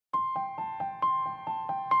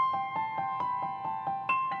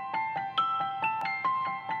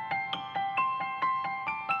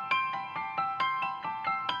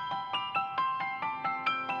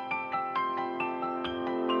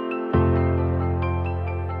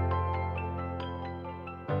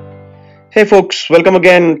Hey folks, welcome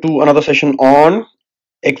again to another session on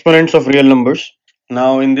exponents of real numbers.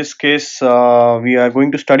 Now in this case, we are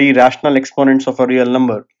going to study rational exponents of a real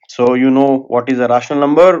number. So you know what is a rational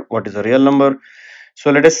number, what is a real number.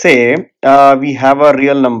 So let us say we have a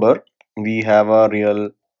real number. We have a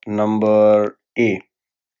real number A.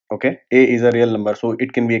 Okay, A is a real number, so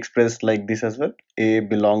it can be expressed like this as well. A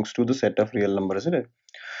belongs to the set of real numbers, isn't it?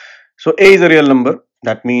 So A is a real number.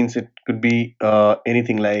 That means it could be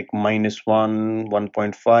anything like -1,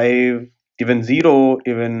 1.5, even 0,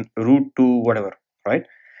 even root 2, whatever, right?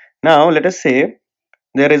 Now let us say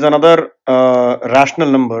there is another rational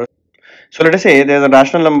number. So let us say there is a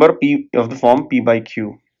rational number P of the form P by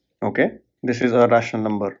Q. Okay, this is a rational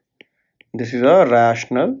number. This is a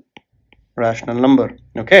rational number.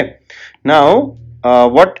 Okay, now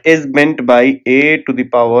what is meant by A to the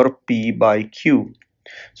power P by Q?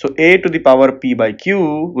 So a to the power p by q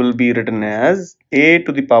will be written as a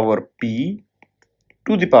to the power p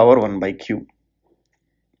to the power 1 by q.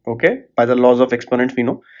 Okay, by the laws of exponents we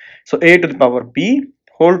know. So a to the power p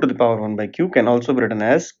whole to the power 1 by q can also be written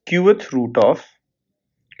as qth root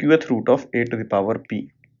of a to the power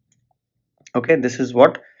p. Okay, this is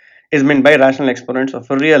what is meant by rational exponents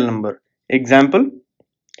of a real number. Example.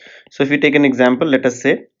 So if we take an example, let us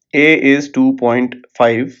say a is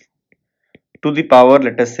 2.5 to the power,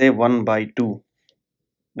 let us say 1 by 2.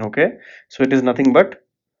 Okay, so it is nothing but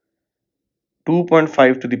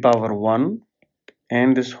 2.5 to the power 1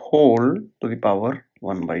 and this whole to the power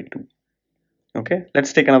 1 by 2. Okay,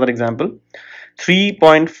 let's take another example.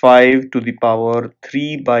 3.5 to the power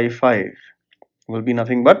 3 by 5 will be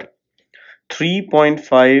nothing but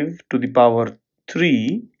 3.5 to the power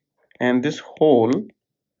 3 and this whole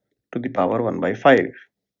to the power 1 by 5.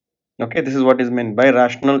 Okay, this is what is meant by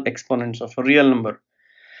rational exponents of a real number.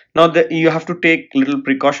 Now you have to take little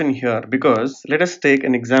precaution here, because let us take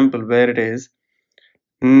an example where it is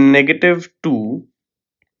 -2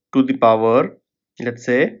 to the power, let's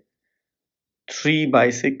say 3 by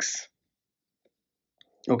 6.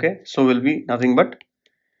 Okay, so will be nothing but,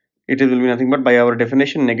 it will be nothing but, by our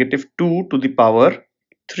definition, -2 to the power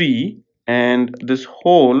 3 and this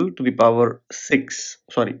whole to the power 6,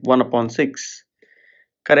 sorry, 1 upon 6,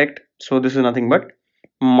 correct? So this is nothing but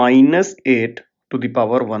 -8 to the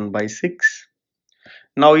power 1 by 6.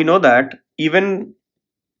 Now you know that even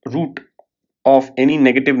root of any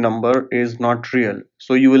negative number is not real,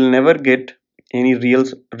 so you will never get any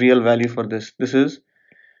real value for this. This is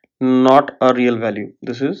not a real value.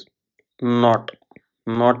 This is not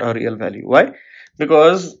a real value. Why?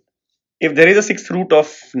 Because if there is a sixth root of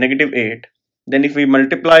 -8, then if we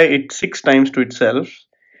multiply it 6 times to itself,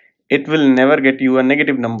 it will never get you a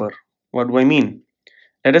negative number. What do I mean?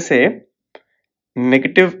 Let us say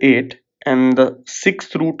 -8 and the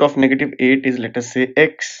sixth root of -8 is, let us say,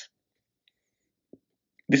 x.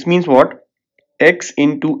 This means what? X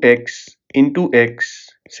into x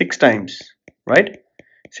 6 times, right?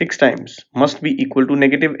 6 times must be equal to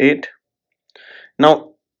 -8. Now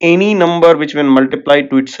any number which when multiplied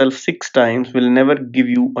to itself 6 times will never give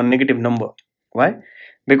you a negative number. Why?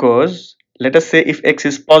 Because let us say if x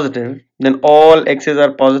is positive, then all x's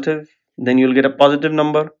are positive, then you'll get a positive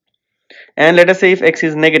number. And let us say if x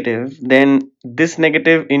is negative, then this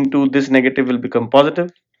negative into this negative will become positive.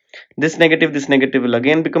 This negative will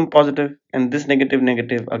again become positive, and this negative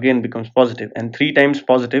again becomes positive, and 3 times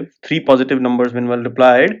positive, 3 positive numbers when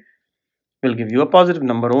multiplied will give you a positive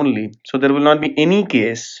number only. So there will not be any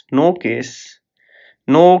case, no case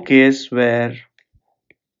where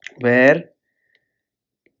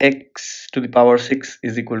x to the power 6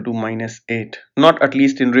 is equal to -8, not at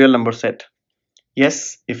least in real number set. Yes,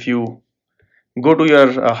 if you go to your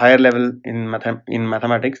higher level in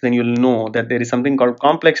mathematics, then you'll know that there is something called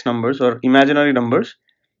complex numbers or imaginary numbers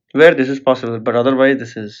where this is possible, but otherwise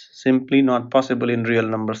this is simply not possible in real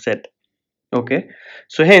number set. Okay,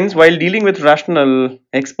 so hence while dealing with rational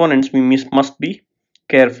exponents, we must be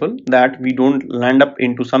careful that we don't land up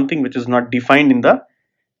into something which is not defined in the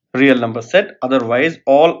real number set. Otherwise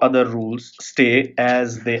all other rules stay as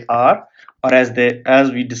they are, or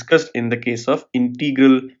as we discussed in the case of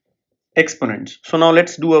integral exponents. So now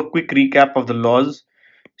let's do a quick recap of the laws.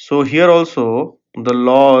 So here also the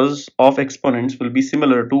laws of exponents will be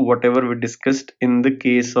similar to whatever we discussed in the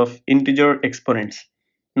case of integer exponents.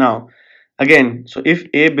 Now again, so if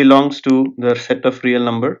a belongs to the set of real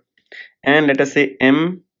number, and let us say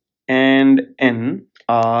m and n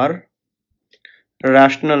are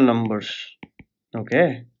rational numbers,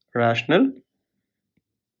 okay, rational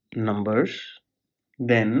numbers,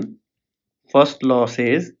 then first law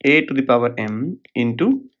says a to the power m into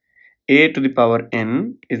a to the power n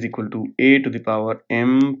is equal to a to the power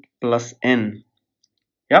m plus n.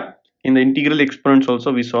 Yep. In the integral exponents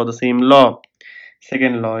also we saw the same law.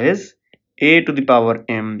 Second law is a to the power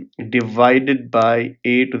m divided by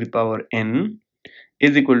a to the power n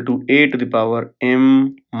is equal to a to the power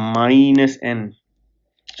m minus n.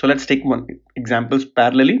 So let's take one examples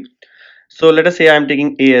parallelly. So let us say I am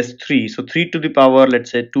taking a as 3. So 3 to the power,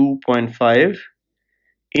 let's say 2.5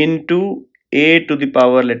 into a to the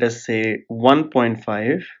power, let us say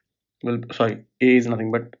 1.5. Well, sorry, a is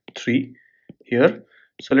nothing but 3 here.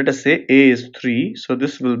 So let us say a is 3. So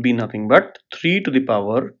this will be nothing but 3 to the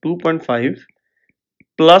power 2.5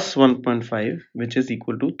 plus 1.5, which is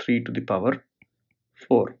equal to 3 to the power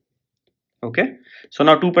 4. Okay. So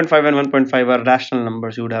now 2.5 and 1.5 are rational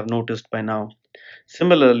numbers, you would have noticed by now.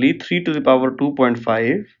 Similarly, 3 to the power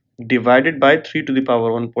 2.5 divided by 3 to the power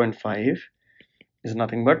 1.5 is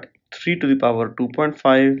nothing but 3 to the power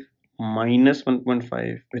 2.5 minus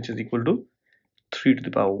 1.5, which is equal to 3 to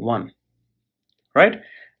the power 1. Right?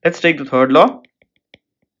 Let's take the third law.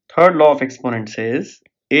 Third law of exponent says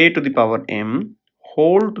a to the power m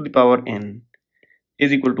whole to the power n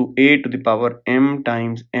is equal to a to the power m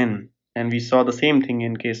times n. And we saw the same thing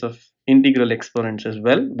in case of integral exponents as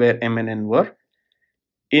well, where m and n were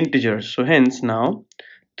integers. So hence now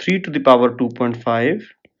 3 to the power 2.5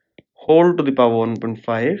 whole to the power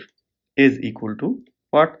 1.5 is equal to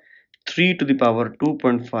what? 3 to the power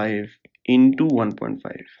 2.5 into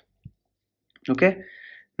 1.5. Okay.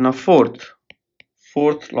 Now fourth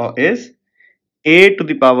law is a to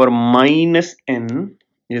the power minus n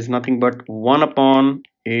is nothing but 1 upon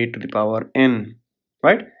a to the power n.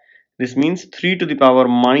 Right? This means 3 to the power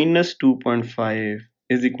minus 2.5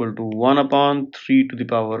 is equal to 1 upon 3 to the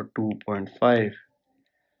power 2.5.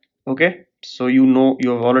 Okay, so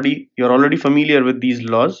you're already familiar with these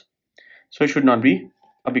laws, so it should not be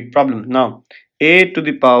a big problem. Now a to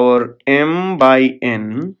the power m by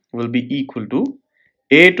n will be equal to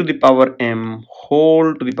a to the power m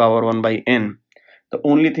whole to the power 1 by n. The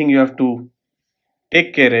only thing you have to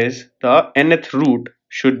take care is the nth root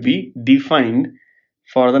should be defined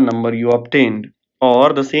for the number you obtained,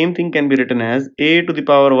 or the same thing can be written as a to the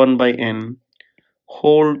power 1 by n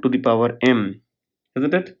whole to the power m,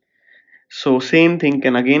 isn't it? So same thing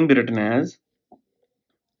can again be written as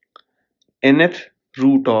nth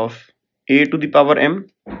root of a to the power m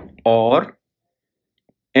or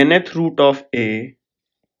nth root of a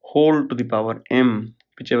whole to the power m,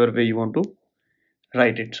 whichever way you want to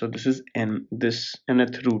write it. So this is this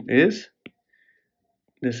nth root is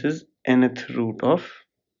nth root of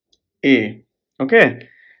a. Okay.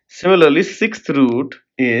 Similarly, sixth root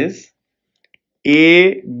is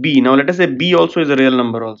a b. Now let us say b also is a real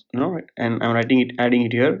number also, right? And I'm adding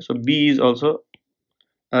it here. So b is also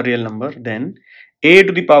a real number. Then a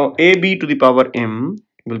to the power ab to the power m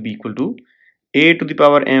will be equal to a to the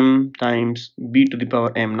power m times b to the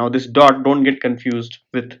power m. Now this dot, don't get confused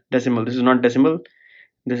with decimal. This is not decimal.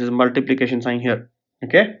 This is multiplication sign here.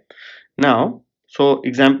 Okay. Now, so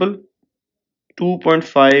example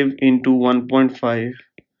 2.5 into 1.5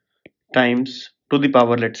 times to the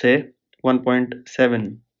power, let's say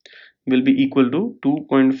 1.7 will be equal to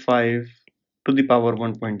 2.5 to the power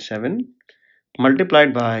 1.7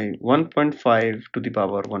 multiplied by 1.5 to the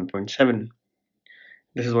power 1.7.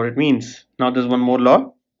 This is what it means. Now there's one more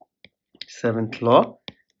law, seventh law,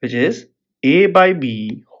 which is a by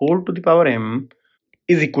b whole to the power m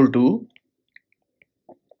is equal to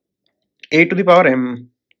a to the power m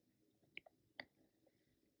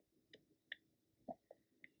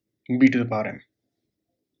b to the power m.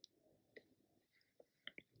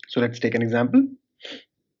 So let's take an example.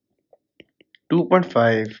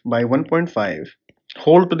 2.5 by 1.5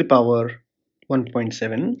 whole to the power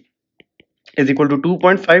 1.7 is equal to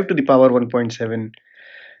 2.5 to the power 1.7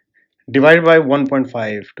 divided by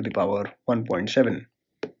 1.5 to the power 1.7.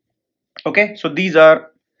 Okay, so these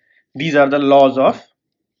are the laws of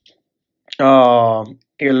uh,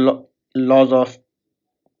 laws of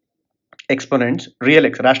exponents,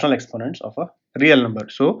 rational exponents of a real number.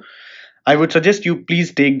 So I would suggest you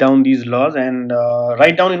please take down these laws and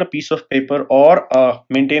write down in a piece of paper, or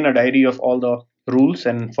maintain a diary of all the rules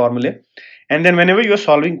and formulae. And then whenever you are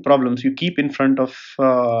solving problems, you keep in front of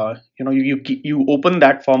you open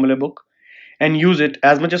that formula book and use it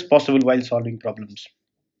as much as possible while solving problems.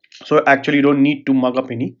 So actually you don't need to mug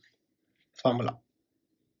up any formula.